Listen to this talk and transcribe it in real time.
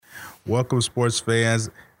Welcome, sports fans.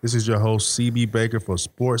 This is your host, CB Baker, for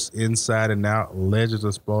Sports Inside and Out, Legends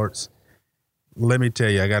of Sports. Let me tell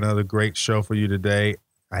you, I got another great show for you today.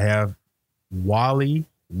 I have Wali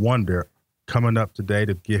Wonder coming up today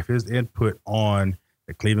to give his input on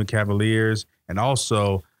the Cleveland Cavaliers and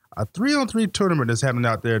also a 3-on-3 tournament that's happening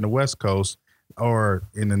out there in the West Coast or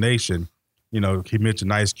in the nation. You know, he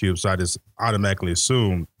mentioned Ice Cube, so I just automatically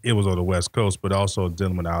assumed it was on the West Coast, but also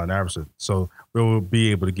dealing with Allen Iverson. So we'll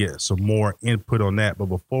be able to get some more input on that. But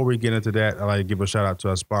before we get into that, I'd like to give a shout out to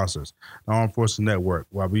our sponsors, the Armed Forces Network.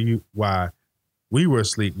 While we were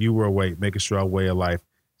asleep, you were awake, making sure our way of life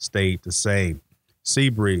stayed the same.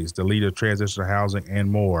 Seabreeze, the leader of transitional housing,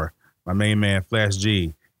 and more. My main man, Flash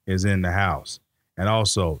G, is in the house. And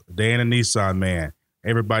also, Dan and Nissan Man.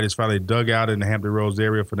 Everybody's finally dug out in the Hampton Roads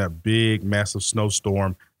area for that big, massive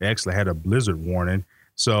snowstorm. They actually had a blizzard warning.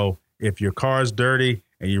 So if your car is dirty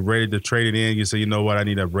and you're ready to trade it in, you say, you know what, I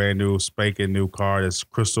need a brand new, spanking new car that's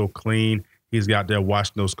crystal clean. He's got there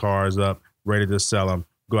washing those cars up, ready to sell them.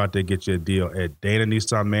 Go out there and get you a deal at Dana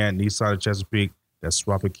Nissan Man, Nissan of Chesapeake. That's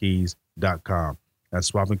swappingkeys.com. That's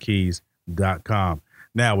swappingkeys.com.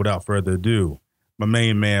 Now, without further ado, my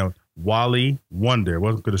main man, Wali Wonder.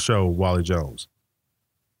 Welcome to the show, Wali Jones.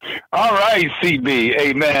 All right, CB.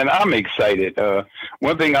 Hey, man, I'm excited.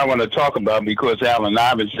 One thing I want to talk about, because Allen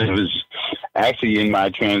Iverson was actually in my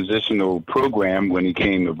transitional program when he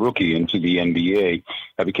came a rookie into the NBA.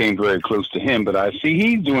 I became very close to him, but I see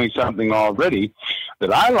he's doing something already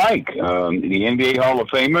that I like. The NBA Hall of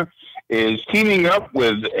Famer is teaming up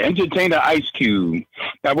with entertainer Ice Cube.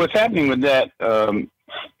 Now, what's happening with that,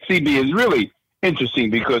 CB, is really interesting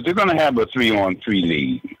because they're going to have a 3-on-3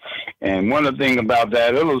 league. And one of the things about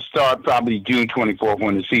that, it'll start probably June 24th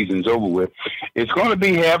when the season's over with. It's going to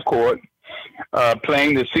be half court,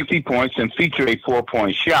 playing the 60 points and feature a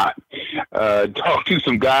 4-point shot. Talk to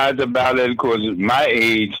some guys about it. Of course, at my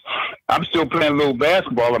age, I'm still playing a little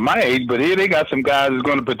basketball at my age, but here they got some guys that's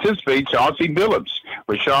going to participate. Chauncey Billups,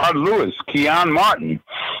 Rashard Lewis, Keon Martin.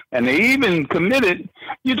 And they even committed,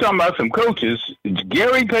 you're talking about some coaches,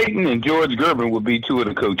 Gary Payton and George Gervin will be two of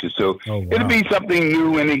the coaches. So It'll be something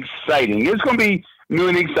new and exciting. It's going to be new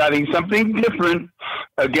and exciting, something different,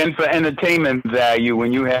 again, for entertainment value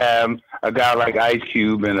when you have a guy like Ice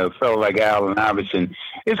Cube and a fellow like Allen Iverson.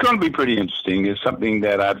 It's going to be pretty interesting. It's something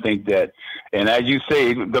that I think that, and as you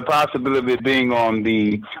say, the possibility of it being on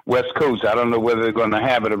the West Coast, I don't know whether they're going to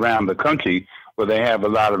have it around the country where they have a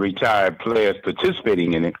lot of retired players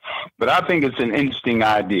participating in it. But I think it's an interesting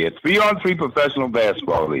idea. 3-on-3 professional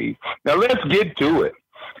basketball league. Now let's get to it.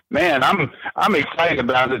 Man, I'm excited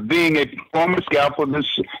about it. Being a former scout for the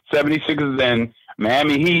 76ers and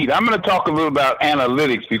Miami Heat, I'm going to talk a little about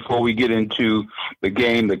analytics before we get into the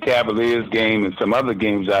game, the Cavaliers game, and some other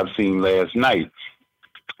games I've seen last night.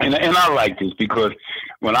 And I like this because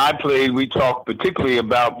when I played, we talked particularly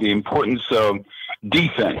about the importance of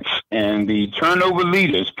defense and the turnover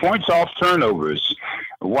leaders, points off turnovers.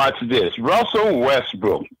 Watch this. Russell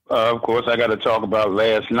Westbrook. Of course, I got to talk about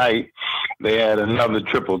last night. They had another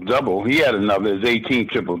triple-double. He had his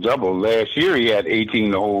 18th triple-double. Last year, he had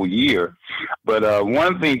 18 the whole year. But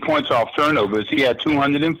one thing, points off turnovers, he had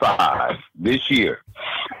 205 this year.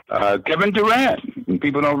 Kevin Durant, and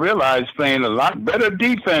people don't realize, playing a lot better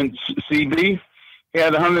defense, CB. He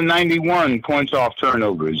had 191 points off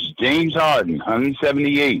turnovers. James Harden,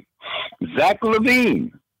 178. Zach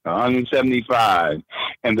LaVine, 175.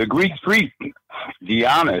 And the Greek freak,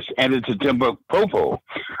 Giannis Antetokounmpo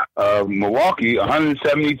of Milwaukee,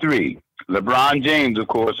 173. LeBron James, of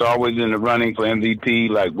course, always in the running for MVP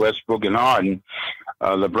like Westbrook and Harden.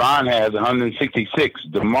 LeBron has 166.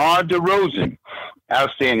 DeMar DeRozan,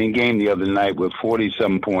 outstanding game the other night with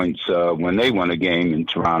 40-some points when they won a game in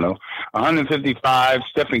Toronto. 155.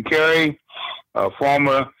 Stephen Curry,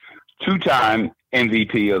 former two-time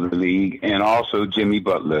MVP of the league, and also Jimmy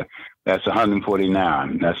Butler. That's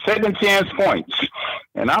 149. Now, second chance points.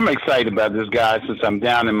 And I'm excited about this guy since I'm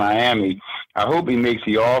down in Miami. I hope he makes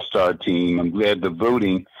the All-Star team. I'm glad the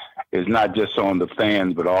voting is not just on the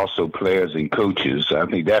fans, but also players and coaches. I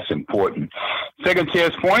think that's important. Second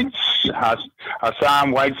chance points,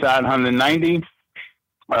 Hassan Whiteside, 190.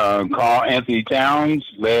 Karl Anthony Towns,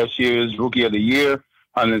 last year's Rookie of the Year,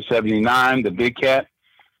 179, the Big Cat.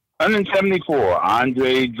 174,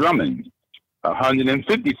 Andre Drummond,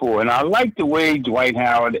 154. And I like the way Dwight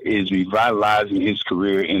Howard is revitalizing his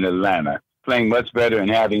career in Atlanta, playing much better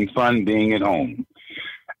and having fun being at home.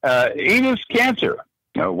 Enos Kanter,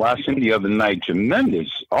 watched him the other night,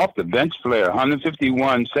 tremendous off the bench player,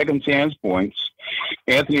 151 second chance points.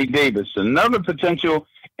 Anthony Davis, another potential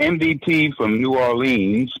MVP from New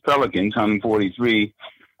Orleans Pelicans, 143.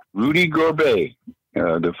 Rudy Gobert,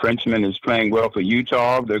 the Frenchman, is playing well for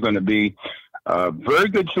Utah. They're going to be a very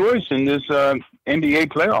good choice in this NBA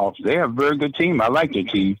playoffs. They have a very good team. I like their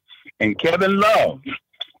team. And Kevin Love,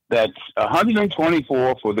 that's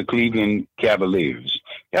 124 for the Cleveland Cavaliers.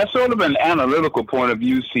 That's sort of an analytical point of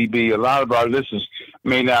view, CB. A lot of our listeners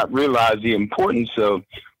may not realize the importance of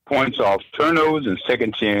points off turnovers and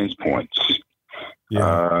second chance points.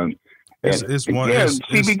 Yeah, it's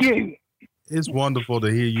wonderful to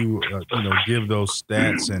hear you, give those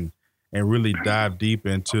stats and really dive deep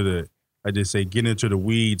into get into the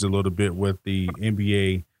weeds a little bit with the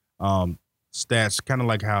NBA stats, kind of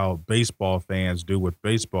like how baseball fans do with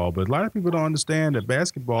baseball. But a lot of people don't understand that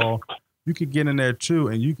basketball, you could get in there too,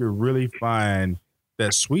 and you could really find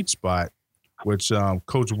that sweet spot, which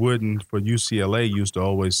Coach Wooden for UCLA used to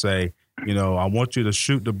always say, I want you to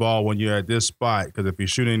shoot the ball when you're at this spot, because if you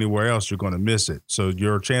shoot anywhere else, you're going to miss it. So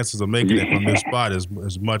your chances of making it from this spot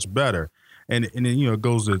is much better. And then, it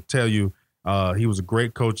goes to tell you he was a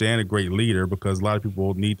great coach and a great leader, because a lot of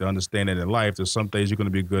people need to understand that in life, there's some things you're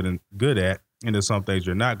going to be good at, and there's some things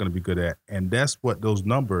you're not going to be good at. And that's what those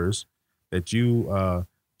numbers that you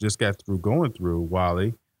just got through going through,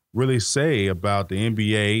 Wally, really say about the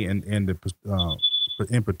NBA and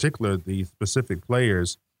in particular the specific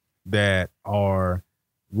players that are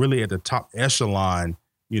really at the top echelon,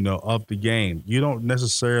 of the game. You don't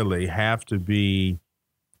necessarily have to be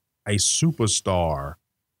a superstar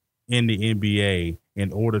in the NBA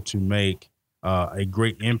in order to make a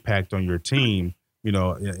great impact on your team. And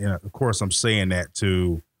of course, I'm saying that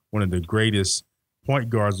to one of the greatest point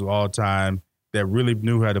guards of all time that really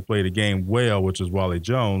knew how to play the game well, which is Wali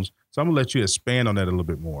Jones. So I'm going to let you expand on that a little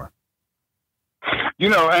bit more.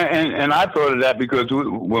 And I thought of that because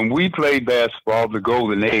when we played basketball, the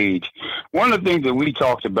golden age, one of the things that we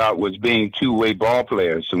talked about was being two-way ball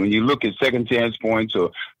players. So when you look at second chance points or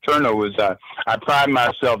turnovers, I pride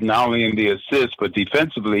myself not only in the assists, but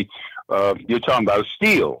defensively, you're talking about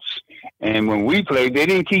steals. And when we played, they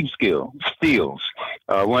didn't keep steals.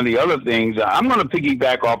 One of the other things, I'm going to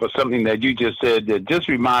piggyback off of something that you just said that just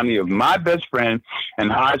reminded me of my best friend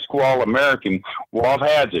and high school All-American, Walt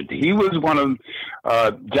Hazzard. He was one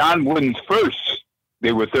of John Wooden's first.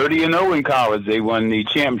 They were 30-0 in college. They won the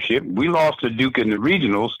championship. We lost to Duke in the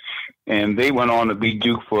regionals, and they went on to beat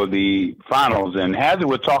Duke for the finals. And Hazzard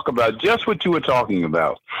would talk about just what you were talking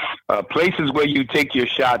about, places where you take your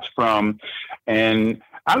shots from. And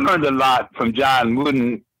I learned a lot from John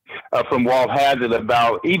Wooden, from Walt Hazzard,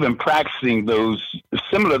 about even practicing those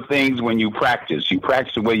similar things when you practice. You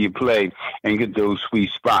practice the way you play and get those sweet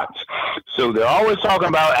spots. So they're always talking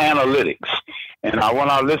about analytics. And I want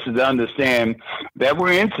our listeners to understand that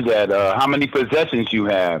we're into that, how many possessions you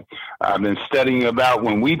have. I've been studying about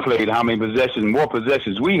when we played, how many possessions, more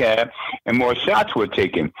possessions we had, and more shots were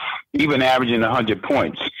taken, even averaging 100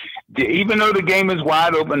 points. Even though the game is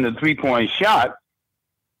wide open, the three-point shot,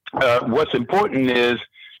 what's important is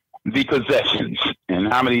the possessions and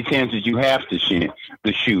how many chances you have to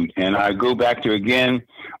shoot. And I go back to, again,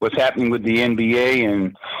 what's happening with the NBA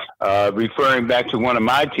and referring back to one of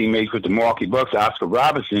my teammates with the Milwaukee Bucks, Oscar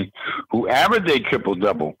Robertson, who averaged a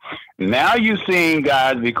triple-double. Now you're seeing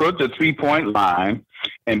guys, because of the three-point line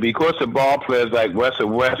and because of ball players like Russell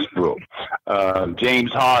Westbrook,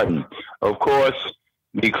 James Harden, of course,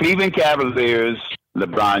 the Cleveland Cavaliers,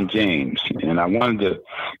 LeBron James. And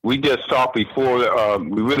we just talked before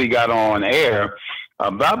we really got on air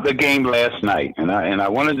about the game last night. And I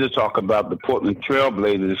wanted to talk about the Portland Trail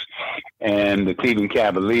Blazers and the Cleveland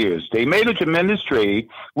Cavaliers. They made a tremendous trade,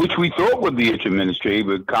 which we thought would be a tremendous trade,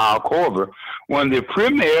 with Kyle Korver, one of the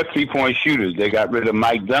premier three-point shooters. They got rid of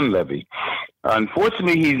Mike Dunleavy.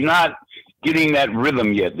 Unfortunately, he's not getting that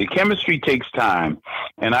rhythm yet. The chemistry takes time.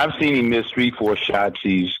 And I've seen him miss 3-4 shots.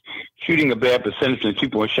 He's shooting a bad percentage in the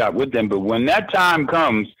two-point shot with them. But when that time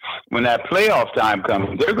comes, when that playoff time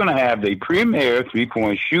comes, they're going to have the premier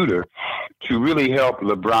three-point shooter to really help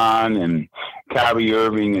LeBron and Kyrie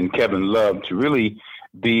Irving and Kevin Love to really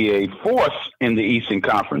be a force in the Eastern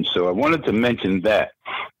Conference. So I wanted to mention that.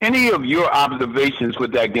 Any of your observations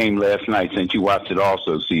with that game last night, since you watched it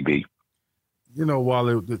also, CB?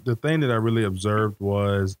 Wally, the thing that I really observed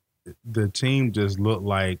was the team just looked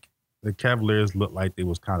like the Cavaliers looked like they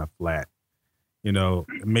was kind of flat.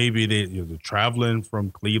 Maybe they're traveling from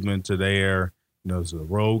Cleveland to there. It's a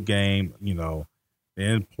road game.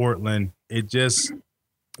 In Portland, they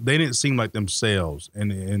didn't seem like themselves.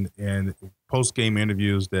 And post game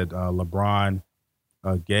interviews that LeBron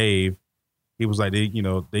gave, he was like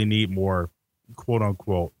they need more quote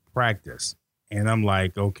unquote practice. And I'm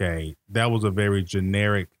like, okay, that was a very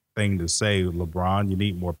generic thing to say, LeBron. You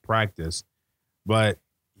need more practice. But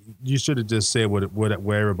you should have just said what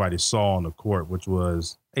everybody saw on the court, which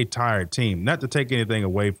was a tired team. Not to take anything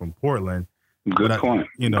away from Portland. Good point.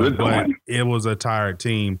 Good point. It was a tired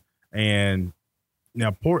team. And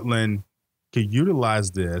now Portland could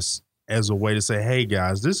utilize this as a way to say, hey,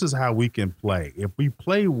 guys, this is how we can play. If we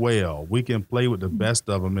play well, we can play with the best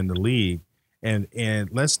of them in the league. And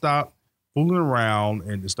let's stop fooling around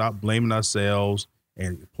and stop blaming ourselves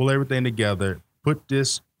and pull everything together, put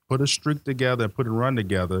a streak together and put a run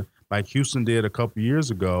together like Houston did a couple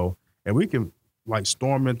years ago, and we can like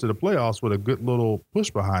storm into the playoffs with a good little push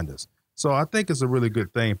behind us. So I think it's a really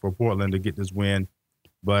good thing for Portland to get this win,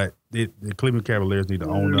 but the Cleveland Cavaliers need to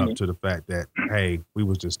own up to the fact that, hey, we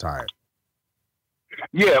was just tired.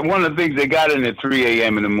 Yeah, one of the things they got in at 3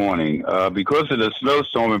 a.m. in the morning because of the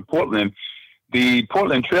snowstorm in Portland, the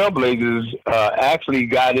Portland Trailblazers actually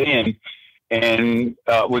got in and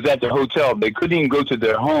was at the hotel. They couldn't even go to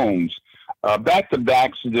their homes.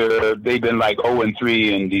 Back-to-backs, they've been like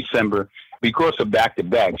 0-3 in December because of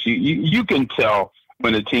back-to-backs. You can tell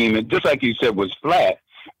when a team, just like you said, was flat.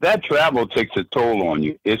 That travel takes a toll on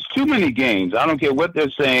you. It's too many games. I don't care what they're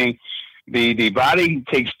saying. The body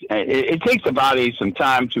takes the body some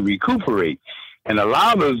time to recuperate. And a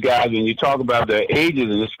lot of those guys, when you talk about their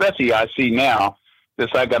ages, and especially I see now,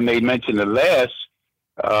 just like I made mention the last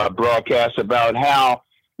broadcast about how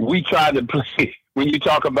we try to play. When you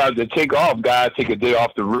talk about the take off, guys take a day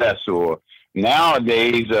off to rest, or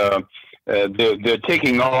nowadays they're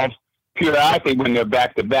taking off periodically when they're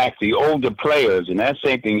back to back. The older players, and that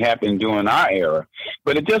same thing happened during our era.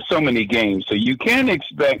 But it's just so many games, so you can't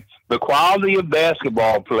expect the quality of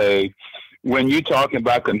basketball play when you're talking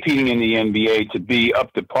about competing in the NBA to be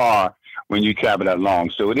up to par when you travel that long.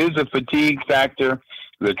 So it is a fatigue factor.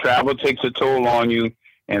 The travel takes a toll on you.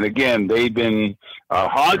 And again, they've been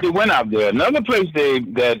hard to win out there. Another place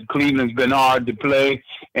that Cleveland's been hard to play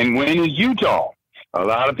and win is Utah. A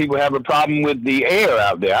lot of people have a problem with the air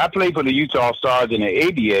out there. I played for the Utah Stars in the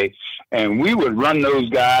ABA, and we would run those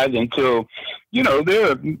guys until,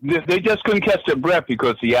 they just couldn't catch their breath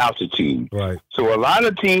because of the altitude. Right. So a lot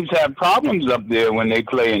of teams have problems up there when they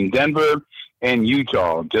play in Denver and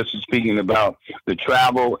Utah, just speaking about the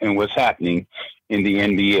travel and what's happening in the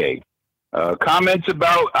NBA. Comments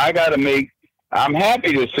about I'm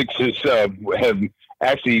happy the Sixers have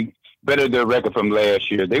actually bettered their record from last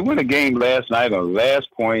year. They won a game last night on the last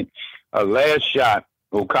point, a last shot.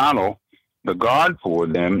 O'Connell, the guard for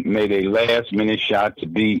them, made a last-minute shot to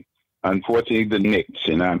beat, unfortunately, the Knicks.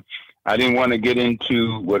 And I didn't want to get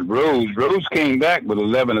into what Rose came back with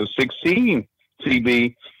 11 of 16,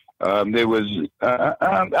 CB. There was,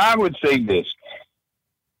 I would say this,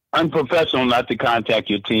 unprofessional not to contact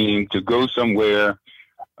your team, to go somewhere.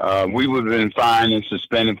 We would have been fined and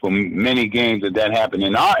suspended for many games if that happened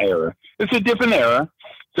in our era. It's a different era.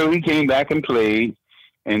 So he came back and played,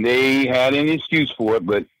 and they had an excuse for it.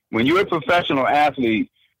 But when you're a professional athlete,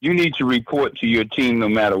 you need to report to your team no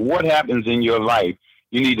matter what happens in your life.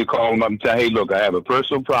 You need to call them up and say, hey, look, I have a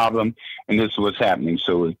personal problem, and this is what's happening.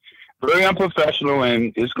 So very unprofessional,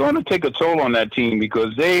 and it's going to take a toll on that team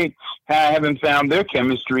because they haven't found their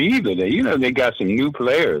chemistry either. They got some new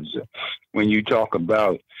players. When you talk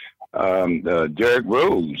about Derrick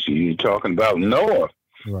Rose, you're talking about Noah,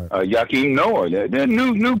 right. Joakim Noah. They're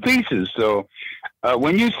new pieces. So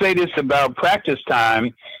when you say this about practice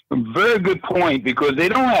time, very good point, because they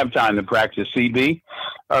don't have time to practice, CB.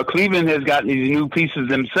 Cleveland has got these new pieces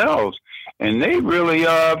themselves. And they really,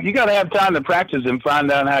 you got to have time to practice and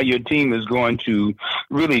find out how your team is going to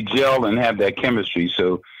really gel and have that chemistry.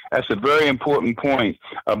 So that's a very important point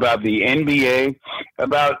about the NBA,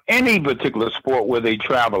 about any particular sport where they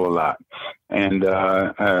travel a lot. And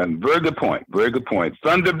very good point, very good point.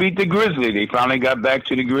 Thunder beat the Grizzlies. They finally got back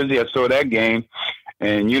to the Grizzlies. I saw that game.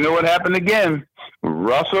 And you know what happened again?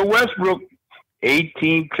 Russell Westbrook,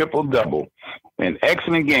 18 triple-double. An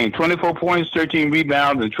excellent game, 24 points, 13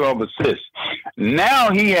 rebounds, and 12 assists. Now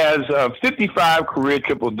he has 55 career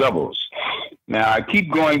triple-doubles. Now, I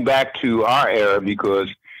keep going back to our era because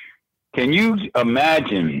can you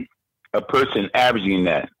imagine a person averaging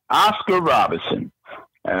that? Oscar Robertson.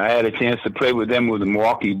 And I had a chance to play with them with the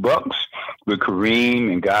Milwaukee Bucks, with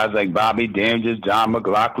Kareem and guys like Bobby Daniels, John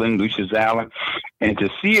McLaughlin, Lucius Allen. And to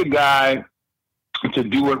see a guy to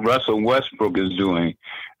do what Russell Westbrook is doing,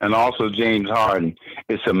 and also James Harden,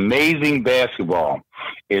 it's amazing basketball.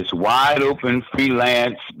 It's wide open,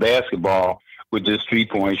 freelance basketball with this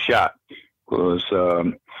three-point shot. Because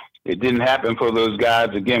it didn't happen for those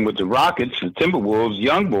guys, again, with the Rockets. The Timberwolves,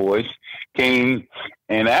 young boys, came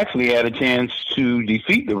and actually had a chance to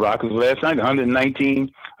defeat the Rockets last night,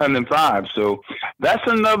 119-105. So that's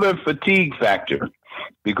another fatigue factor.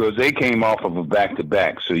 because they came off of a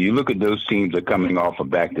back-to-back. So you look at those teams that are coming off of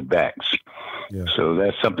back-to-backs. Yeah. So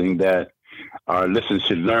that's something that our listeners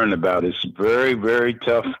should learn about. It's very, very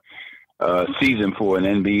tough season for an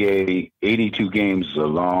NBA. 82 games is a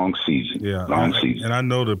long season. Yeah, long season. And I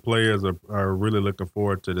know the players are really looking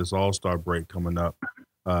forward to this All-Star break coming up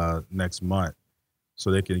next month,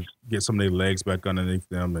 so they can get some of their legs back underneath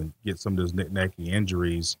them and get some of those knick-knacky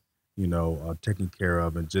injuries, taken care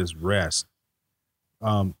of and just rest.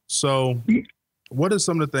 So what are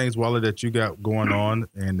some of the things, Wally, that you got going on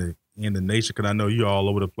in the nation? Because I know you're all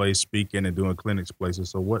over the place speaking and doing clinics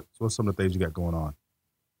places. So what's some of the things you got going on?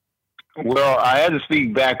 Well, I had to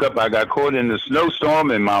speak back up. I got caught in the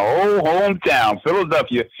snowstorm in my old hometown,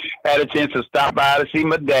 Philadelphia. Had a chance to stop by to see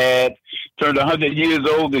my dad. Turned 100 years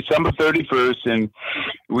old December 31st, and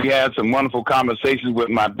we had some wonderful conversations with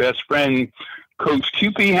my best friend, Coach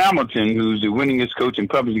Q.P. Hamilton, who's the winningest coach in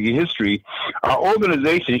public history. Our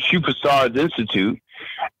organization, Superstars Institute,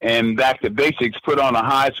 and Back to Basics, put on a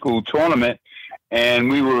high school tournament,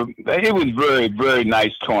 and it was very, very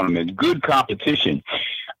nice tournament, good competition.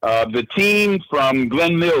 The team from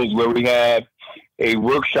Glen Mills, where we had a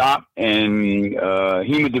workshop and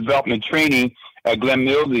human development training at Glen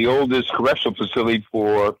Mills, the oldest correctional facility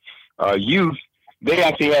for youth, they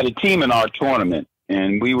actually had a team in our tournament.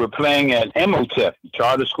 And we were playing at Emotep,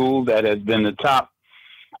 charter school that has been the top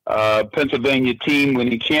Pennsylvania team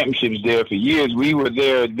winning championships there for years. We were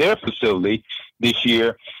there at their facility this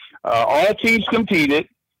year. All teams competed.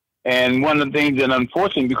 And one of the things that,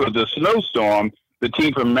 unfortunately, because of the snowstorm, the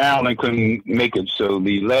team from Maryland couldn't make it. So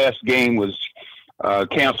the last game was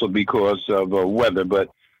canceled because of weather. But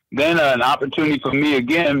then an opportunity for me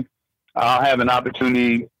again, I'll have an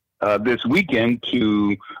opportunity this weekend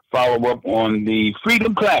to follow up on the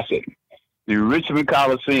Freedom Classic. The Richmond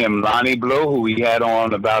Coliseum, Lonnie Blow, who we had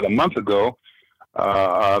on about a month ago,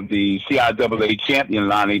 the CIAA champion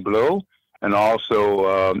Lonnie Blow, and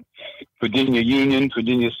also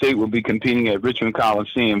Virginia State will be competing at Richmond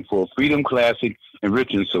Coliseum for Freedom Classic in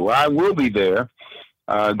Richmond. So I will be there.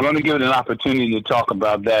 Going to give it an opportunity to talk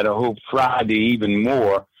about that. I hope Friday even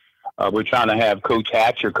more. We're trying to have Coach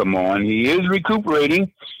Hatcher come on. He is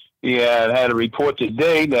recuperating. He had a report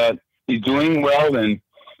today that he's doing well, and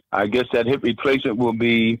I guess that hip replacement will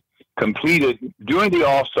be completed during the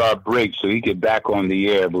All-Star break so he get back on the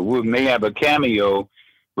air. But we may have a cameo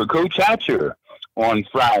with Coach Hatcher on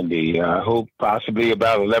Friday. I hope possibly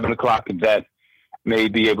about 11 o'clock if that may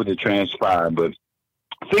be able to transpire. But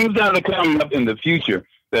things that are coming up in the future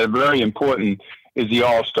that are very important is the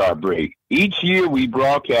All-Star break. Each year we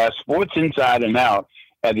broadcast Sports Inside and Out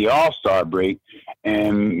at the All-Star break,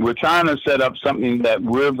 and we're trying to set up something that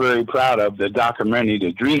we're very proud of, the documentary,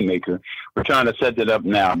 The Dream Maker. We're trying to set that up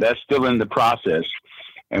now. That's still in the process,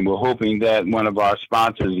 and we're hoping that one of our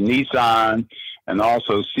sponsors, Nissan, and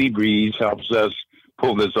also Seabreeze, helps us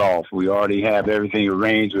pull this off. We already have everything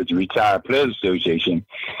arranged with the Retired Players Association,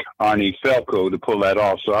 Arnie Felco, to pull that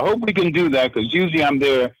off. So I hope we can do that, because usually I'm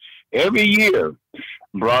there every year.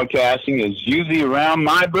 Broadcasting is usually around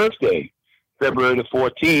my birthday, February the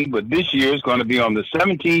 14th, but this year is going to be on the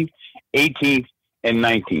 17th, 18th, and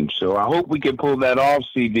 19th. So I hope we can pull that off,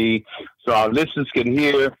 CD, so our listeners can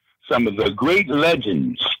hear some of the great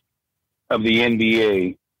legends of the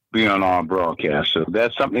NBA be on our broadcast. So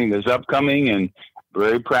that's something that's upcoming, and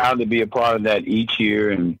very proud to be a part of that each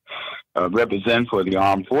year and represent for the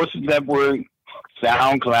Armed Forces Network,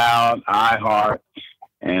 SoundCloud, iHeart.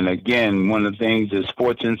 And again, one of the things that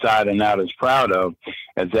Sports Inside and Out is proud of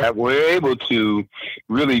is that we're able to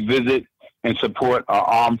really visit and support our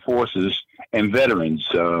armed forces and veterans,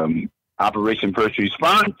 Operation First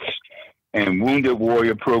Response and Wounded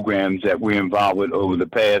Warrior programs that we're involved with over the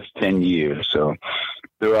past 10 years. So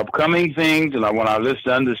there are upcoming things, and I want our listeners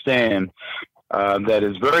to understand that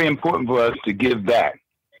it's very important for us to give back.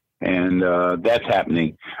 And that's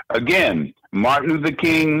happening. Again, Martin Luther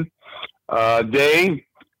King Day,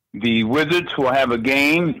 the Wizards will have a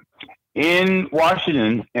game in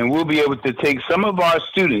Washington, and we'll be able to take some of our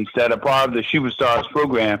students that are part of the Superstars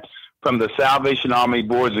program from the Salvation Army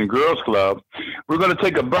Boys and Girls Club. We're going to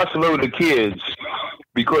take a busload of kids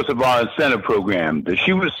because of our incentive program, the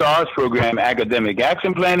Superstars program, Academic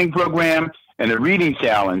Action Planning program, and the Reading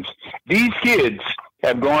Challenge. These kids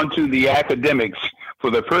have gone to the academics for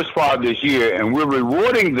the first part of this year, and we're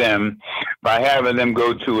rewarding them by having them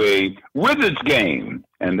go to a Wizards game,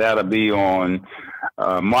 and that'll be on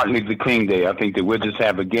Martin Luther King Day. I think the Wizards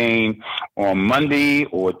have a game on Monday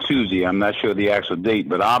or Tuesday. I'm not sure the actual date,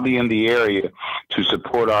 but I'll be in the area to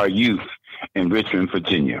support our youth in Richmond,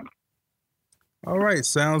 Virginia. All right,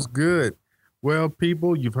 sounds good. Well,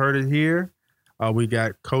 people, you've heard it here. We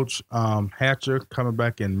got Coach Hatcher coming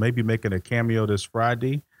back and maybe making a cameo this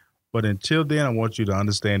Friday. But until then, I want you to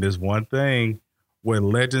understand this one thing. When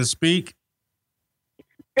legends speak,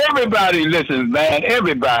 everybody listens, man.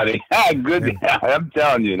 Everybody. Good. I'm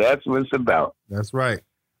telling you, that's what it's about. That's right.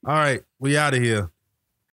 All right. We out of here.